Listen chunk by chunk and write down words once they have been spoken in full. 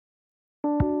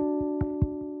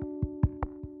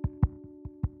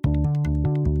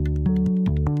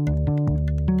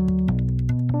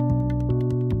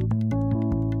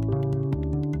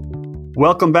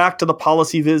Welcome back to the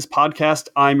Policy Viz podcast.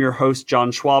 I'm your host,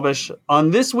 John Schwabish. On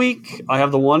this week, I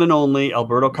have the one and only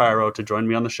Alberto Cairo to join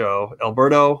me on the show.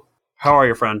 Alberto, how are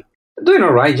you, friend? Doing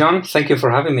all right, John. Thank you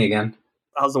for having me again.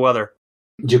 How's the weather?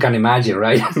 You can imagine,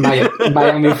 right?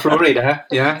 Miami, Florida.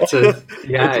 Yeah, it's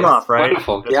rough, right?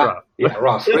 Wonderful. It's rough. Yeah,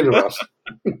 rough, really rough.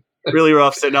 Really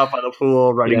rough, sitting out by the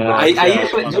pool, writing books.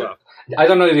 I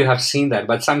don't know if you have seen that,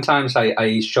 but sometimes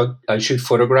I shoot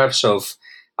photographs of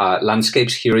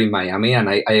landscapes here in Miami, and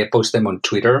I post them on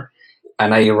Twitter,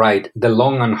 and I write the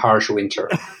long and harsh winter.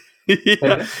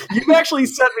 Yeah. You actually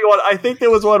sent me one. I think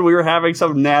there was one. We were having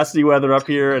some nasty weather up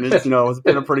here, and it's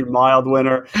been a pretty mild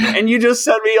winter. And you just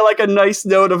sent me like a nice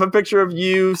note of a picture of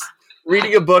you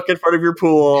reading a book in front of your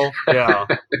pool. Yeah,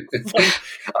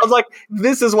 I was like,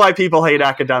 this is why people hate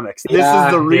academics. This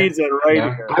is the reason, right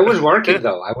here. I was working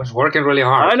though. I was working really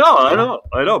hard. I know.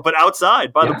 But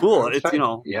outside by the pool, it's right.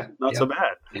 not so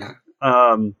bad.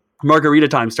 Yeah. Margarita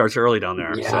time starts early down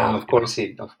there. Yeah, so. of course.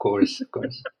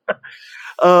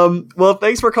 Well,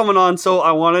 thanks for coming on. So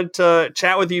I wanted to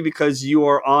chat with you because you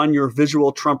are on your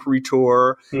visual Trumpery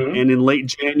tour. Mm-hmm. And in late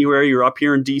January, you're up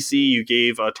here in D.C. You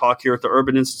gave a talk here at the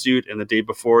Urban Institute. And the day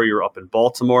before, you were up in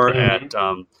Baltimore at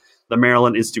the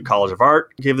Maryland Institute College of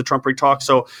Art. You gave the Trumpery talk.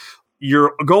 So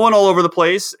you're going all over the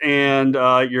place. And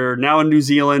you're now in New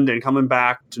Zealand and coming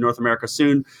back to North America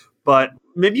soon. But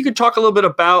maybe you could talk a little bit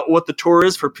about what the tour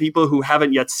is for people who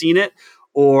haven't yet seen it.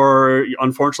 Or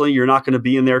unfortunately, you're not going to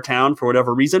be in their town for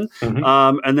whatever reason.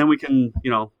 Mm-hmm. And then we can,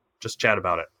 just chat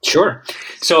about it. Sure.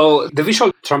 So the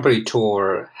Visual Trumpery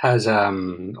Tour has,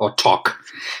 or talk,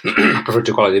 I prefer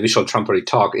to call it the Visual Trumpery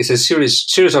Talk, is a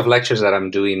series of lectures that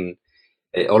I'm doing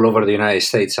all over the United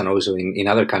States and also in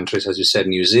other countries, as you said,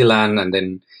 New Zealand. And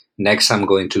then next I'm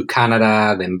going to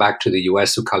Canada, then back to the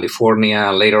US to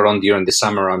California. Later on during the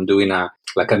summer, I'm doing a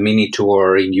mini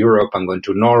tour in Europe. I'm going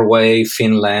to Norway,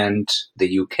 Finland,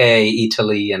 the UK,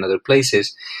 Italy, and other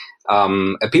places.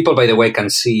 People, by the way, can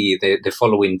see the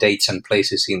following dates and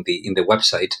places in the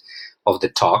website of the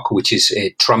talk, which is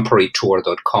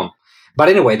trumperytour.com. But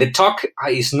anyway, the talk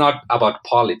is not about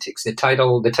politics. The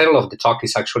title of the talk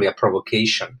is actually a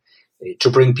provocation to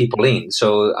bring people in.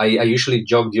 So I usually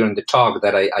joke during the talk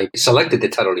that I selected the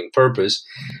title in purpose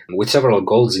with several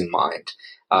goals in mind.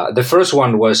 The first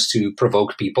one was to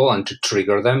provoke people and to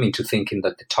trigger them into thinking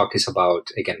that the talk is about,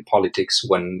 again, politics,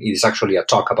 when it is actually a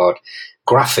talk about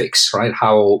graphics, right?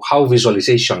 How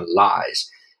visualization lies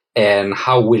and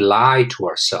how we lie to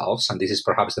ourselves. And this is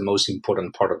perhaps the most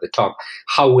important part of the talk,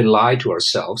 how we lie to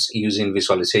ourselves using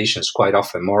visualizations quite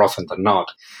often, more often than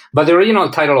not. But the original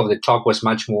title of the talk was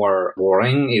much more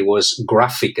boring. It was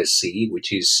Graphicacy,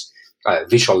 which is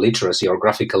visual literacy or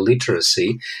graphical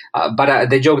literacy. But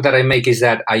the joke that I make is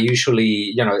that I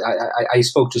usually, I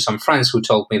spoke to some friends who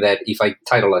told me that if I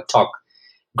title a talk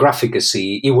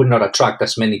Graphicacy, it would not attract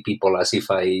as many people as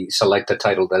if I select a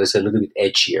title that is a little bit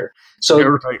edgier. So,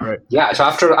 right. Yeah. So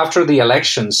after the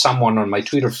election, someone on my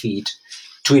Twitter feed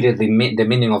tweeted the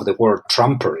meaning of the word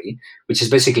trumpery, which is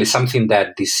basically something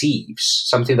that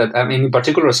deceives, in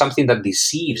particular, something that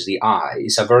deceives the eye.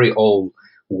 Is a very old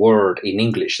word in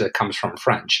English that comes from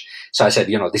French. So I said,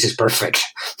 this is perfect.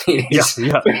 It is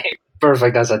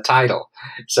perfect as a title.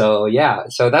 So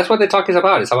so that's what the talk is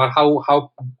about. It's about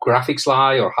how graphics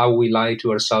lie, or how we lie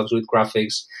to ourselves with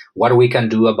graphics, what we can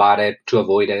do about it to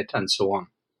avoid it, and so on.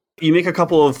 You make a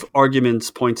couple of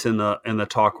points in the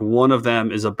talk. One of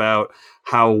them is about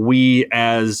how we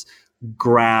as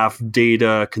graph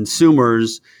data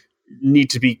consumers need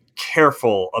to be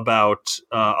careful about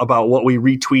what we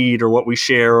retweet or what we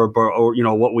share or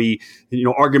what we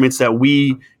arguments that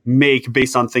we make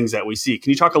based on things that we see. Can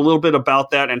you talk a little bit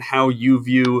about that and how you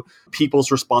view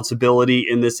people's responsibility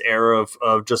in this era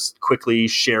of just quickly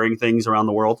sharing things around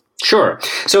the world? Sure.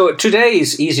 So today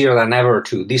is easier than ever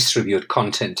to distribute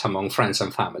content among friends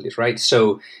and families, right?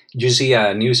 So you see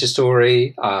a news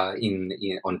story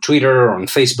on Twitter, on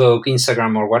Facebook,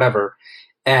 Instagram, or whatever.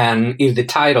 And if the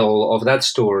title of that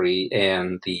story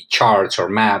and the charts or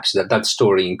maps that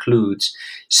story includes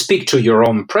speak to your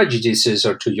own prejudices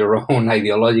or to your own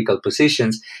ideological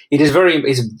positions, it's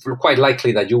quite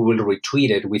likely that you will retweet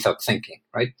it without thinking,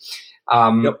 right?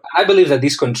 I believe that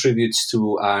this contributes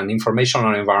to an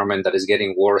informational environment that is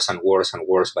getting worse and worse and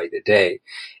worse by the day.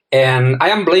 And I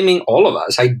am blaming all of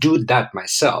us. I do that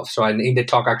myself. So in the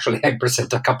talk, actually, I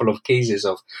present a couple of cases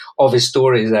of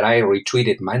stories that I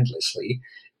retweeted mindlessly,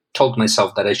 told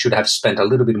myself that I should have spent a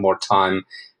little bit more time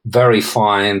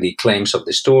verifying the claims of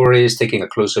the stories, taking a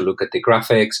closer look at the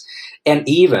graphics, and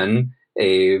even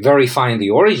verifying the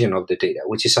origin of the data,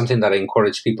 which is something that I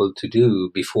encourage people to do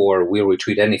before we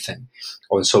retweet anything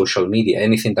on social media,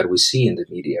 anything that we see in the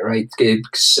media, right? The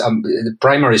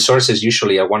primary sources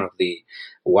usually are one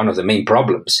of the main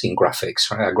problems in graphics.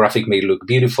 Right? A graphic may look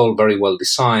beautiful, very well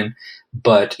designed,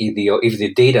 but if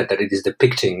the data that it is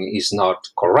depicting is not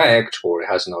correct or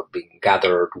has not been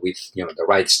gathered with the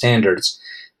right standards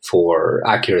for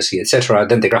accuracy, etc.,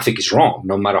 then the graphic is wrong,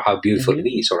 no matter how beautiful it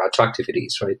is or attractive it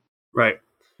is, right? Right.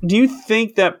 Do you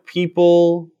think that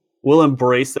people will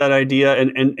embrace that idea?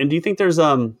 And do you think there's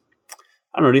I don't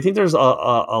know, do you think there's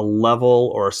a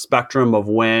level or a spectrum of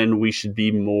when we should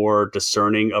be more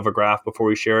discerning of a graph before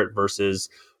we share it versus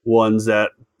ones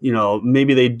that,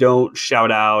 maybe they don't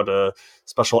shout out a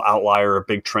special outlier or a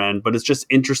big trend, but it's just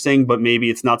interesting, but maybe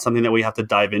it's not something that we have to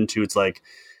dive into. It's like,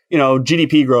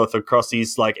 GDP growth across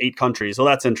these like 8 countries. Well,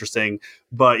 that's interesting.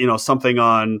 But, something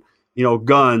on,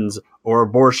 guns or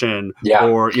abortion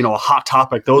or, a hot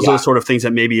topic. Those are the sort of things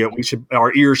that maybe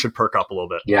our ears should perk up a little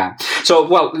bit. Yeah. So,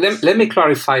 let me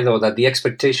clarify, though, that the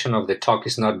expectation of the talk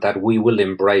is not that we will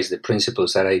embrace the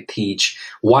principles that I teach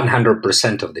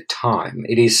 100% of the time.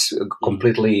 It is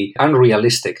completely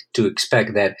unrealistic to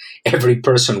expect that every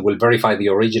person will verify the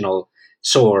original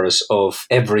source of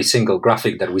every single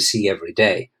graphic that we see every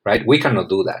day, right? We cannot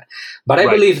do that. But I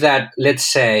believe that,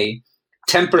 let's say,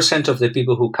 10% of the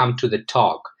people who come to the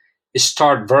talk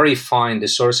start verifying the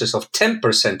sources of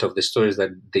 10% of the stories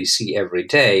that they see every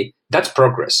day. That's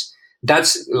progress.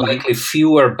 That's likely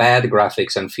fewer bad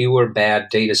graphics and fewer bad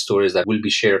data stories that will be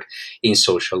shared in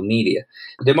social media.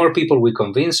 The more people we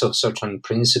convince of certain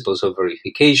principles of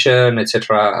verification,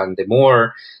 etc., and the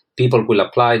more people will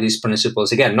apply these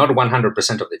principles, again, not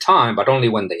 100% of the time, but only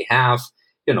when they have,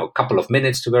 a couple of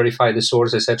minutes to verify the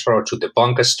source, etc., or to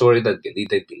debunk a story that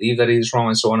they believe that it is wrong,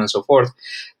 and so on and so forth.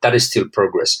 That is still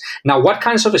progress. Now, what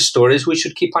kinds of stories we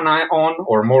should keep an eye on,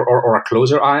 or a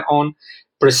closer eye on?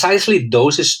 Precisely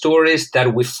those stories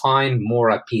that we find more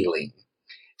appealing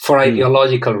for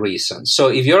ideological reasons. So,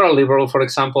 if you're a liberal, for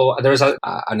example, there's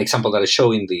an example that I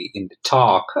show in the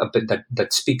talk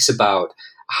that speaks about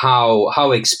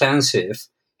how expensive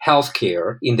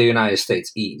healthcare in the United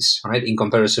States is, right, in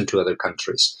comparison to other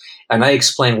countries. And I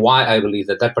explain why I believe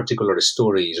that particular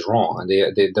story is wrong. And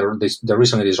the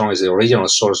reason it is wrong is the original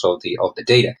source of the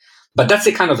data. But that's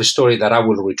the kind of a story that I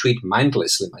will retweet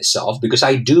mindlessly myself, because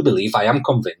I do believe, I am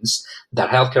convinced that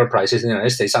healthcare prices in the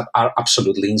United States are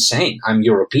absolutely insane. I'm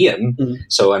European,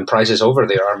 and prices over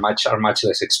there are much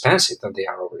less expensive than they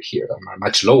are over here, are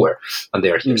much lower than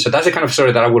they are here. So that's the kind of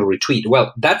story that I will retweet.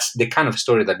 Well, that's the kind of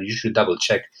story that you should double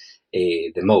check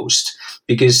the most,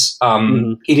 because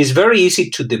it is very easy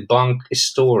to debunk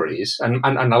stories and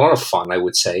a lot of fun, I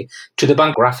would say, to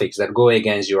debunk graphics that go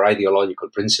against your ideological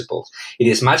principles. It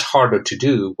is much harder to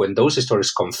do when those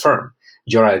stories confirm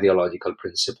your ideological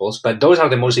principles, but those are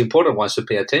the most important ones to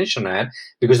pay attention at,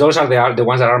 because those are the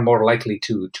ones that are more likely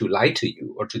to lie to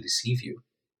you or to deceive you.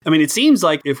 I mean, it seems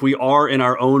like if we are in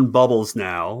our own bubbles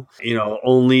now,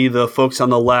 only the folks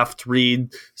on the left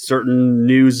read certain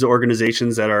news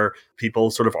organizations that are,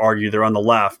 people sort of argue they're on the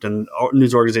left, and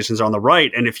news organizations are on the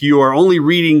right. And if you are only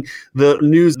reading the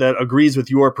news that agrees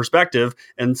with your perspective,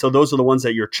 and so those are the ones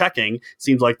that you're checking, it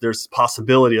seems like there's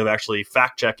possibility of actually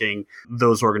fact checking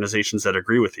those organizations that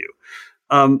agree with you.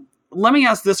 Let me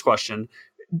ask this question.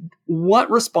 What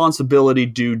responsibility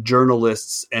do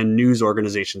journalists and news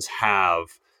organizations have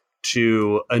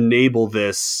to enable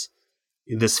this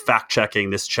fact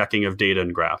checking, this checking of data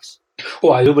and graphs?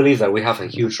 Well, I do believe that we have a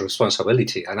huge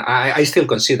responsibility, and I still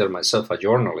consider myself a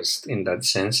journalist in that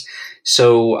sense.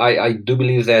 So I do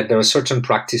believe that there are certain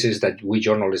practices that we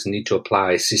journalists need to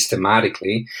apply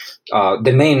systematically.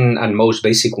 The main and most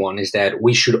basic one is that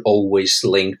we should always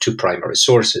link to primary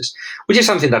sources, which is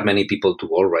something that many people do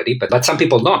already, but some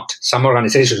people don't. Some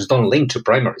organizations don't link to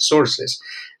primary sources.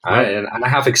 And I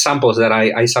have examples that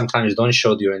I sometimes don't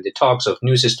show during the talks of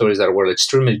news stories that were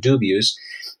extremely dubious,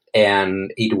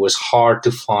 and it was hard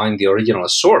to find the original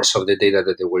source of the data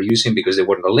that they were using because they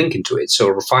were not linking to it.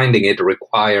 So finding it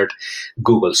required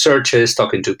Google searches,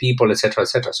 talking to people, etc.,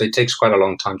 etc. So it takes quite a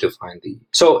long time to find the.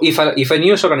 So if a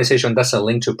news organization doesn't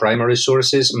link to primary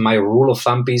sources, my rule of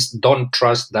thumb is don't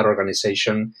trust that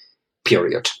organization.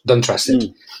 Period. Don't trust it.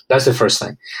 That's the first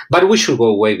thing. But we should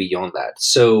go way beyond that.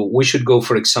 So we should go,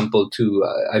 for example, to,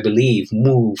 I believe,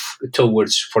 move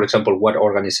towards, for example, what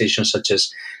organizations such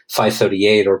as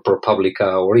 538 or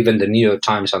ProPublica or even the New York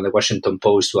Times and the Washington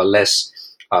Post to a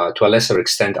lesser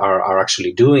extent are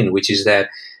actually doing, which is that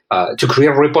to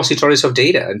create repositories of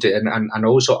data and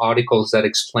also articles that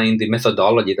explain the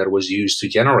methodology that was used to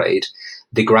generate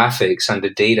the graphics and the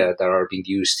data that are being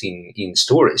used in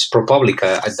stories.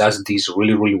 ProPublica does this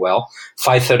really, really well.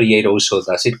 538 also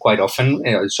does it quite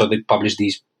often. So they publish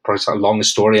these a long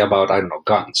story about, I don't know,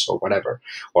 guns or whatever,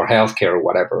 or healthcare or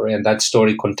whatever. And that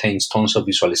story contains tons of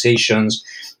visualizations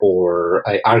or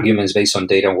arguments based on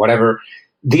data and whatever.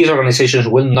 These organizations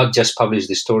will not just publish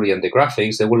the story and the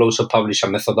graphics, they will also publish a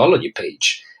methodology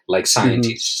page like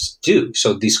scientists do.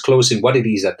 So disclosing what it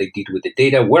is that they did with the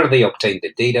data, where they obtained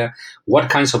the data, what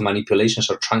kinds of manipulations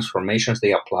or transformations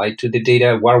they applied to the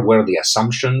data, what were the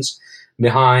assumptions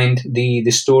behind the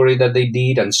story that they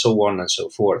did, and so on and so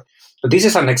forth. But this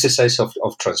is an exercise of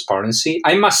transparency.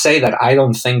 I must say that I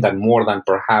don't think that more than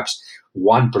perhaps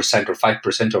 1% or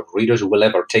 5% of readers will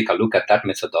ever take a look at that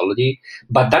methodology.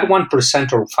 But that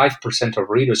 1% or 5% of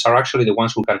readers are actually the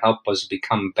ones who can help us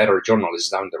become better journalists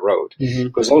down the road.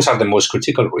 Because those are the most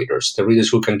critical readers, the readers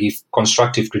who can give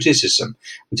constructive criticism,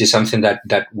 which is something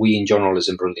that we in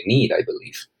journalism really need, I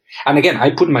believe. And again,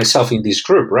 I put myself in this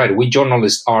group, right? We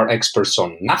journalists are experts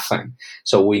on nothing.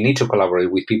 So we need to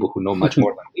collaborate with people who know much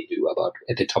more than we do about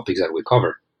the topics that we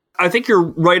cover. I think you're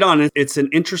right on. It's an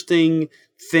interesting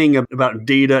thing about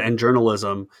data and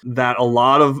journalism that a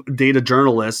lot of data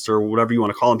journalists, or whatever you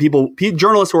want to call them,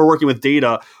 journalists who are working with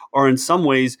data are in some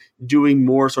ways doing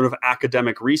more sort of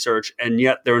academic research, and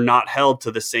yet they're not held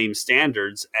to the same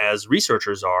standards as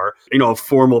researchers are.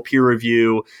 Formal peer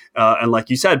review, and like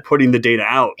you said, putting the data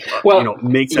out,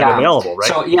 makes it available, right?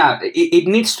 So it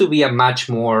needs to be a much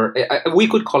more. We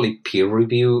could call it peer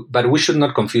review, but we should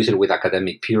not confuse it with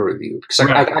academic peer review. Because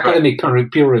academic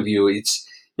peer review,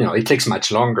 it takes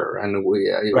much longer, and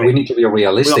we need to be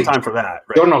realistic. We don't have time for that.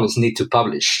 Right? Journalists need to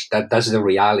publish. That's the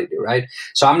reality, right?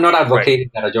 So I'm not advocating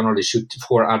that a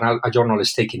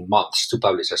journalist taking months to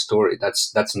publish a story.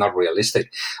 That's not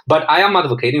realistic. But I am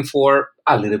advocating for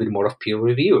a little bit more of peer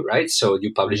review, right? So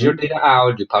you publish your data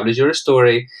out, you publish your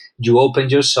story, you open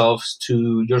yourself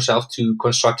to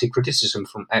constructive criticism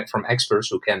from experts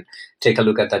who can take a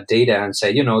look at that data and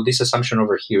say, this assumption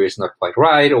over here is not quite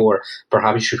right, or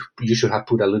perhaps you should have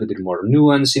put a little bit more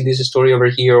nuance in this story over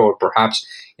here, or perhaps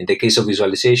in the case of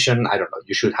visualization, I don't know,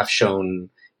 you should have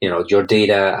shown your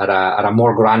data at a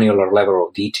more granular level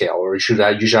of detail, or you should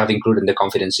have included the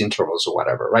confidence intervals or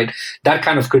whatever, right? That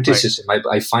kind of criticism, right.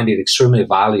 I find it extremely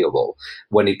valuable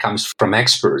when it comes from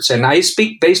experts, and I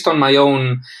speak based on my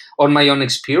own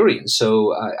experience.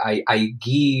 So I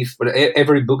give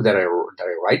every book that I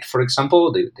write, for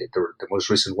example, the most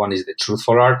recent one is The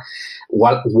Truthful Art.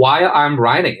 While I'm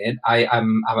writing it,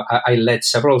 I let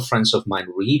several friends of mine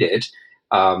read it.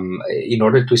 In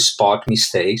order to spot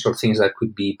mistakes or things that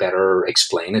could be better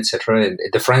explained, etc. And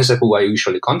the friends who I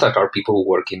usually contact are people who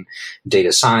work in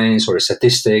data science or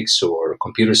statistics or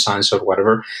computer science or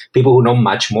whatever, people who know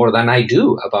much more than I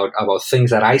do about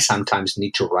things that I sometimes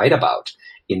need to write about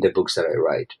in the books that I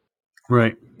write.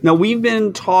 Right. Now, we've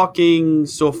been talking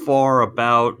so far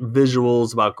about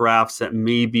visuals, about graphs that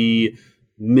may be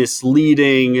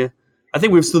misleading. I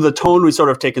think the tone we've sort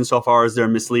of taken so far is they're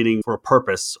misleading for a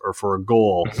purpose or for a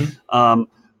goal.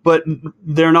 But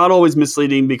they're not always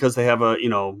misleading because they have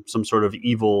some sort of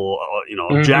evil,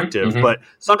 objective. But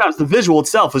sometimes the visual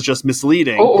itself is just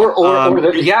misleading.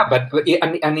 But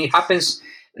it happens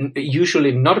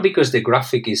usually not because the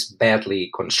graphic is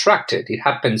badly constructed. It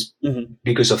happens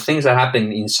because of things that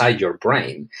happen inside your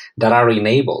brain that are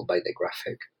enabled by the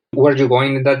graphic. Were you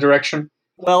going in that direction?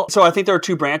 Well, so I think there are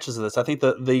two branches of this. I think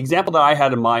the example that I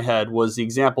had in my head was the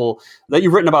example that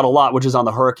you've written about a lot, which is on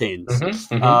the hurricanes.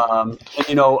 I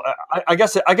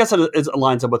guess it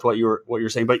lines up with what you're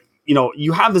saying. But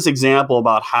you have this example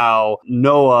about how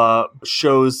NOAA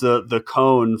shows the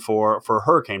cone for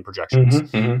hurricane projections,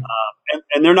 and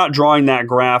they're not drawing that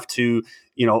graph to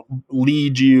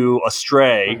lead you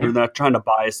astray. They're not trying to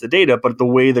bias the data, but the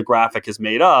way the graphic is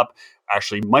made up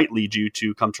actually might lead you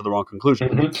to come to the wrong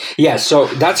conclusion. Yeah, so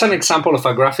that's an example of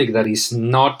a graphic that is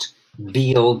not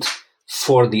built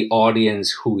for the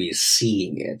audience who is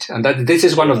seeing it. And this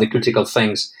is one of the critical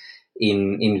things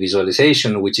in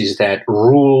visualization, which is that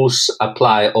rules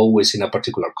apply always in a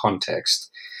particular context.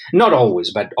 Not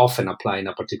always, but often apply in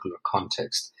a particular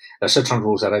context. There are certain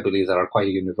rules that I believe that are quite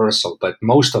universal, but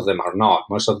most of them are not.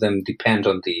 Most of them depend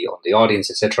on the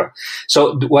audience, etc.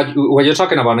 So what you're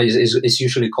talking about is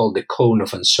usually called the cone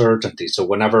of uncertainty. So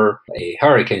whenever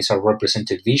hurricanes are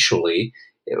represented visually,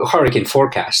 hurricane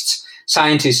forecasts,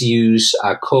 scientists use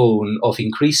a cone of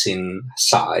increasing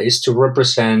size to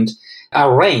represent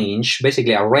a range,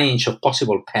 basically a range of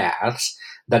possible paths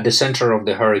that the center of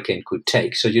the hurricane could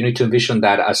take. So you need to envision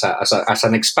that as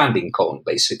an expanding cone,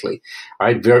 basically,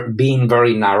 right? Being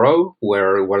very narrow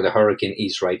where the hurricane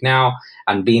is right now,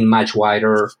 and being much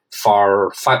wider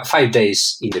far 5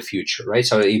 days in the future, right?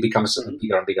 So it becomes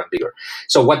bigger and bigger and bigger.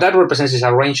 So what that represents is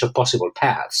a range of possible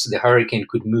paths.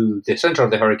 The center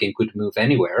of the hurricane could move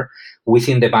anywhere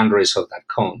within the boundaries of that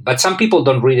cone. But some people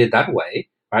don't read it that way,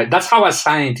 right? That's how a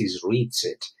scientist reads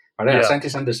it. Right? Yeah.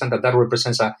 Scientists understand that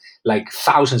represents like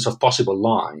thousands of possible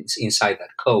lines inside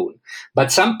that cone.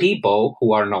 But some people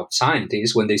who are not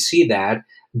scientists, when they see that,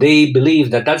 they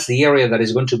believe that that's the area that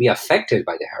is going to be affected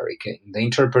by the hurricane. They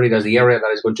interpret it as the area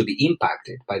that is going to be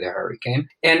impacted by the hurricane.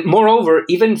 And moreover,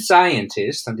 even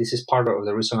scientists, and this is part of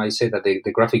the reason I say that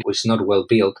the graphic was not well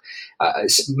built,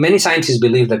 many scientists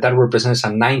believe that represents a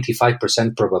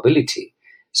 95% probability.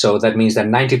 So that means that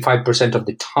 95% of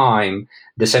the time,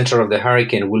 the center of the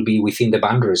hurricane will be within the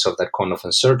boundaries of that cone of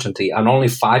uncertainty, and only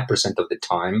 5% of the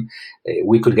time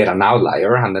we could get an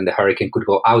outlier, and then the hurricane could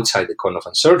go outside the cone of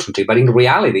uncertainty. But in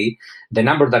reality, the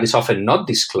number that is often not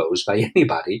disclosed by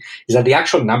anybody is that the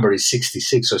actual number is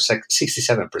 66 or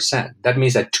 67%. That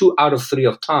means that 2 out of 3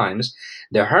 of times,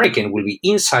 the hurricane will be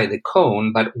inside the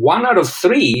cone, but 1 out of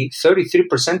 3,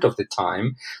 33% of the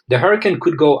time, the hurricane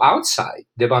could go outside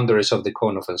the boundaries of the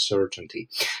cone of uncertainty.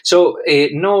 So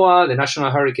NOAA, the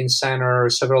National Hurricane Center,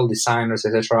 several designers,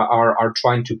 etc., are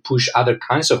trying to push other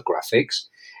kinds of graphics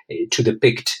to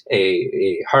depict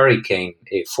hurricane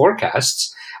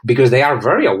forecasts, because they are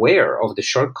very aware of the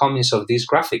shortcomings of this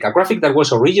graphic. A graphic that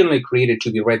was originally created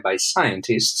to be read by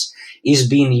scientists is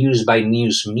being used by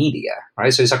news media,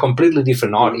 right? So it's a completely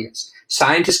different audience.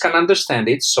 Scientists can understand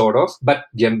it, sort of, but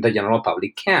the general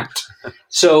public can't.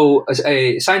 So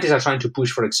scientists are trying to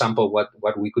push, for example,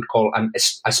 what we could call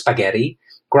a spaghetti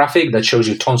graphic that shows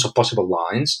you tons of possible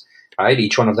lines, right?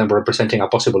 Each one of them representing a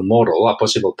possible model, a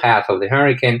possible path of the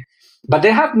hurricane. But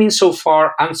they have been so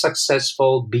far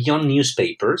unsuccessful beyond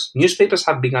newspapers. Newspapers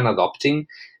have begun adopting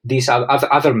these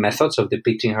other methods of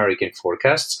depicting hurricane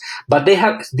forecasts, but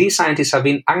these scientists have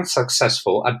been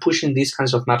unsuccessful at pushing these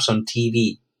kinds of maps on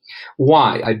TV.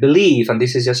 Why? I believe, and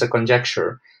this is just a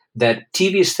conjecture, that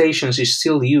TV stations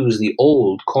still use the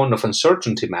old cone of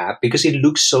uncertainty map because it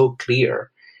looks so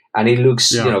clear. And it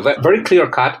looks, very clear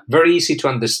cut, very easy to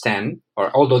understand,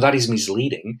 or although that is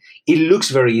misleading, it looks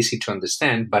very easy to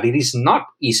understand, but it is not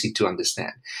easy to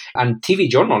understand. And TV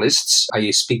journalists, I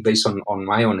speak based on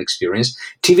my own experience,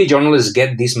 TV journalists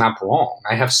get this map wrong.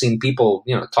 I have seen people,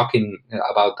 talking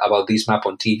about this map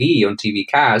on TV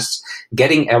casts,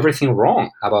 getting everything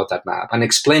wrong about that map and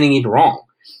explaining it wrong.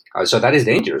 So that is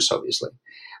dangerous, obviously.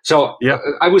 So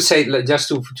I would say, just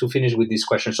to finish with this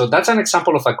question, so that's an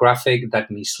example of a graphic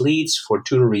that misleads for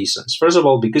 2 reasons. First of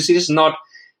all, because it is not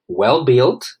well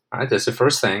built, right? That's the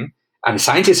first thing. And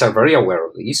scientists are very aware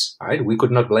of these, right? We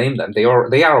could not blame them. They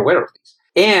are aware of this.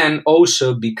 And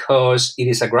also because it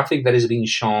is a graphic that is being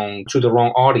shown to the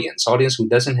wrong audience who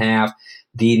doesn't have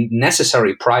the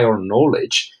necessary prior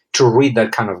knowledge to read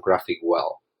that kind of graphic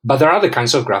well. But there are other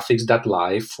kinds of graphics that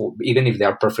lie, even if they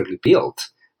are perfectly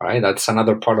built. Right, that's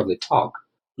another part of the talk.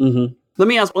 Mm-hmm. Let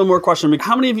me ask one more question.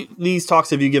 How many of these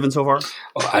talks have you given so far?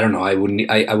 Oh, I don't know. I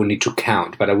would need to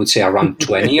count, but I would say around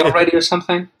 20 already or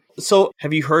something. So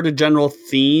have you heard a general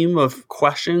theme of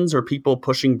questions or people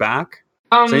pushing back?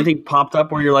 Has anything popped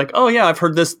up where you're like, oh yeah, I've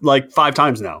heard this like 5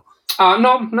 times now?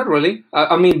 No, not really.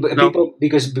 People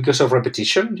because of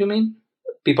repetition, you mean?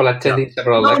 People attending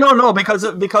several lectures? No,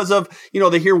 because of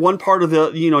they hear one part of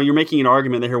the, you're making an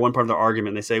argument, they hear one part of the argument,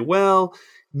 and they say, well,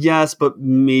 yes, but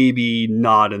maybe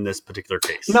not in this particular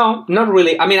case. No, not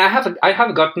really. I mean, I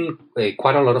have gotten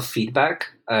quite a lot of feedback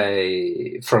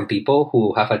from people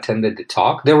who have attended the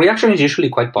talk. The reaction is usually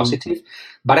quite positive,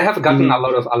 but I have gotten a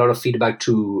lot of feedback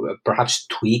to perhaps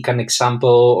tweak an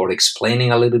example or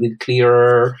explaining a little bit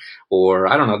clearer, or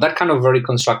I don't know, that kind of very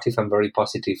constructive and very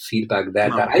positive feedback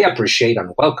that I appreciate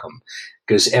and welcome.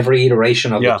 Because every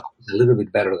iteration of the talk is a little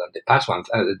bit better than the past one,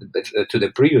 to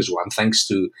the previous one, thanks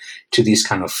to this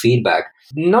kind of feedback.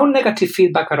 No negative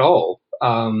feedback at all.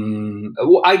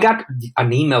 I got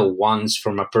an email once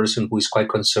from a person who is quite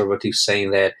conservative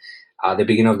saying that at the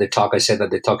beginning of the talk, I said that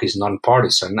the talk is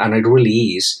nonpartisan, and it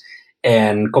really is.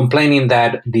 And complaining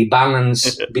that the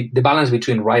balance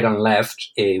between right and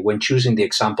left when choosing the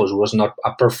examples was not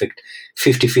a perfect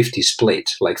 50-50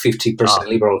 split, like 50%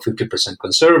 liberal, 50%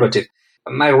 conservative.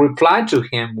 My reply to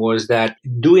him was that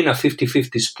doing a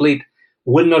 50-50 split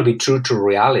will not be true to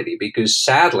reality, because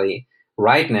sadly,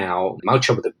 right now, much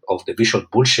of the visual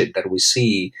bullshit that we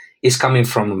see is coming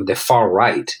from the far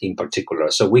right in particular.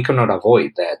 So we cannot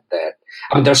avoid that.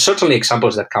 I mean, there's certainly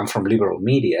examples that come from liberal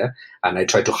media, and I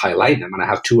try to highlight them, and I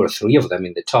have 2 or 3 of them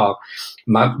in the talk.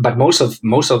 But most of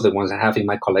the ones I have in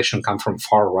my collection come from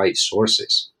far right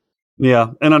sources.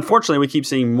 Yeah. And unfortunately, we keep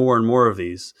seeing more and more of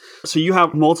these. So you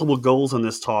have multiple goals in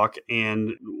this talk.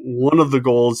 And one of the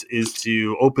goals is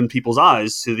to open people's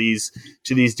eyes to these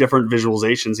different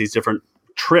visualizations, these different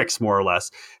tricks, more or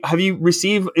less. Have you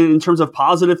received, in terms of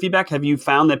positive feedback, have you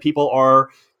found that people are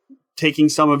taking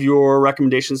some of your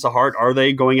recommendations to heart? Are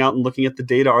they going out and looking at the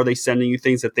data? Are they sending you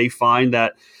things that they find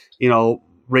that,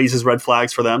 raises red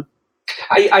flags for them?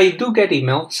 I do get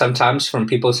email sometimes from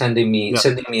people sending me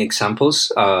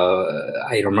examples.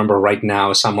 I remember right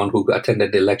now someone who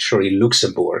attended the lecture in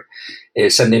Luxembourg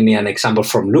is sending me an example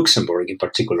from Luxembourg in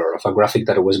particular of a graphic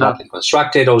that was badly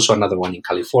constructed. Also another one in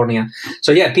California.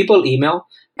 So yeah, people email.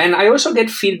 And I also get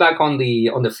feedback on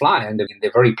the fly and in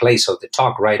the very place of the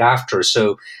talk right after.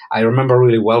 So I remember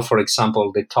really well, for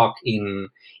example, the talk in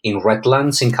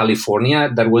Redlands in California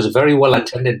that was very well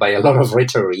attended by a lot of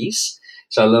retirees.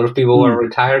 So a lot of people were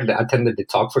retired that attended the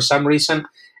talk for some reason.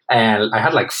 And I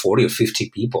had like 40 or 50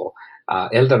 people,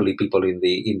 elderly people in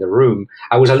the room.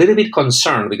 I was a little bit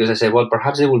concerned because I said, well,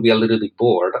 perhaps they will be a little bit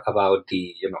bored about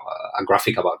a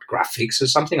graphic about graphics or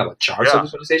something, about charts of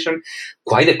visualization.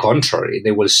 Quite the contrary.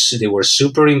 They were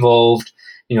super involved.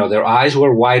 Their eyes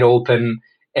were wide open.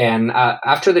 And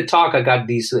after the talk, I got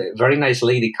this very nice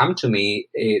lady come to me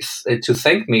to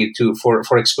thank me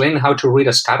for explaining how to read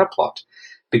a scatter plot.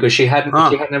 Because she had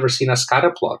never seen a scatter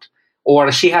plot,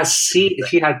 or she had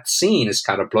seen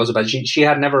scatter plots, but she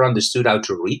had never understood how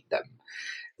to read them.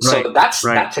 So that's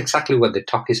exactly what the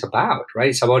talk is about, right?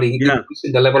 It's about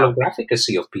increasing the level of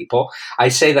graphicacy of people. I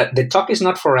say that the talk is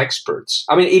not for experts.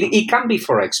 I mean, it can be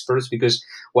for experts, because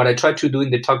what I try to do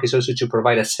in the talk is also to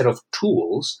provide a set of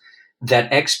tools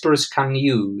that experts can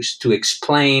use to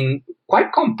explain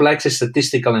quite complex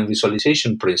statistical and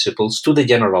visualization principles to the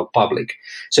general public.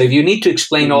 So if you need to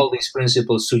explain all these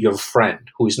principles to your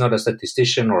friend who is not a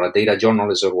statistician or a data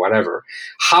journalist or whatever,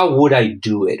 how would I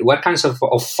do it? What kinds of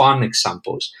fun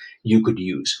examples you could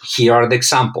use? Here are the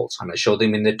examples, and I show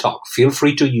them in the talk. Feel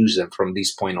free to use them from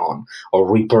this point on or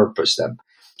repurpose them.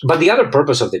 But the other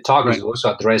purpose of the talk is to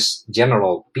also address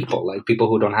general people, like people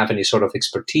who don't have any sort of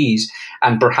expertise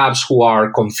and perhaps who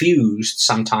are confused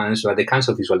sometimes by the kinds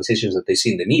of visualizations that they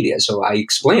see in the media. So I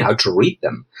explain how to read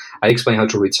them. I explain how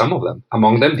to read some of them,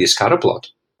 among them the scatter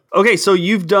plot. Okay, so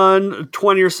you've done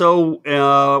 20 or so.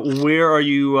 Where are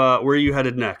you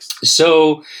headed next?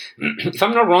 So, if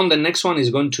I'm not wrong, the next one is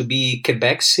going to be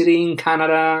Quebec City in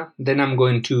Canada. Then I'm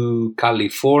going to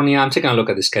California. I'm taking a look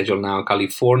at the schedule now.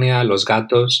 California, Los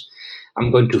Gatos.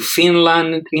 I'm going to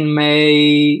Finland in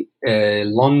May,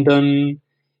 London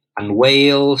and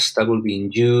Wales. That will be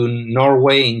in June.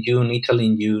 Norway in June, Italy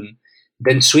in June.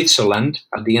 Then Switzerland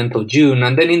at the end of June.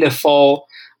 And then in the fall,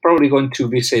 probably going to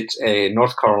visit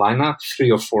North Carolina,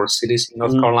 3 or 4 cities in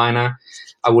North Carolina.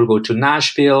 I will go to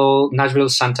Nashville,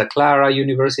 Santa Clara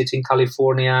University in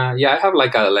California. Yeah, I have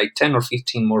like 10 or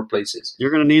 15 more places. You're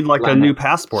going to need like a new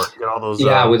passport to get all those.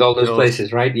 With all those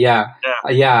places, right? Yeah.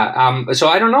 So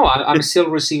I don't know. I'm still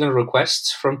receiving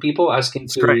requests from people asking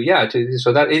so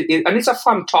that and it's a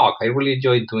fun talk. I really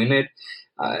enjoy doing it.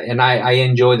 And I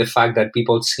enjoy the fact that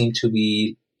people seem to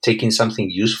be taking something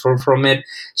useful from it.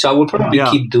 So I will probably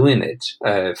keep doing it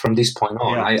from this point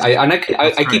on.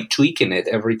 I keep tweaking it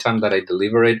every time that I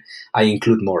deliver it. I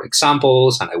include more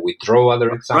examples and I withdraw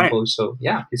other examples. So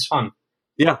yeah, it's fun.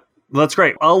 Yeah. Well, that's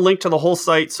great. I'll link to the whole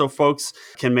site so folks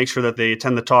can make sure that they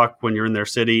attend the talk when you're in their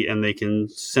city, and they can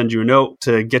send you a note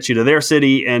to get you to their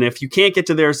city. And if you can't get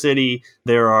to their city,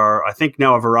 there are, I think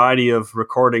now, a variety of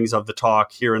recordings of the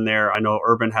talk here and there. I know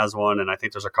Urban has one, and I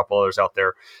think there's a couple others out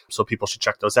there. So people should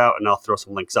check those out, and I'll throw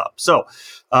some links up. So,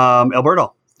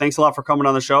 Alberto, thanks a lot for coming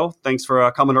on the show. Thanks for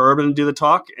coming to Urban and do the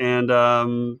talk. And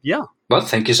Well,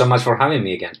 thank you so much for having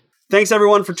me again. Thanks,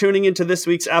 everyone, for tuning into this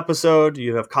week's episode.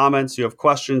 You have comments, you have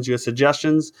questions, you have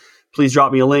suggestions, please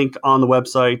drop me a link on the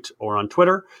website or on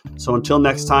Twitter. So until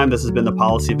next time, this has been the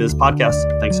Policy Viz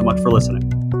podcast. Thanks so much for listening.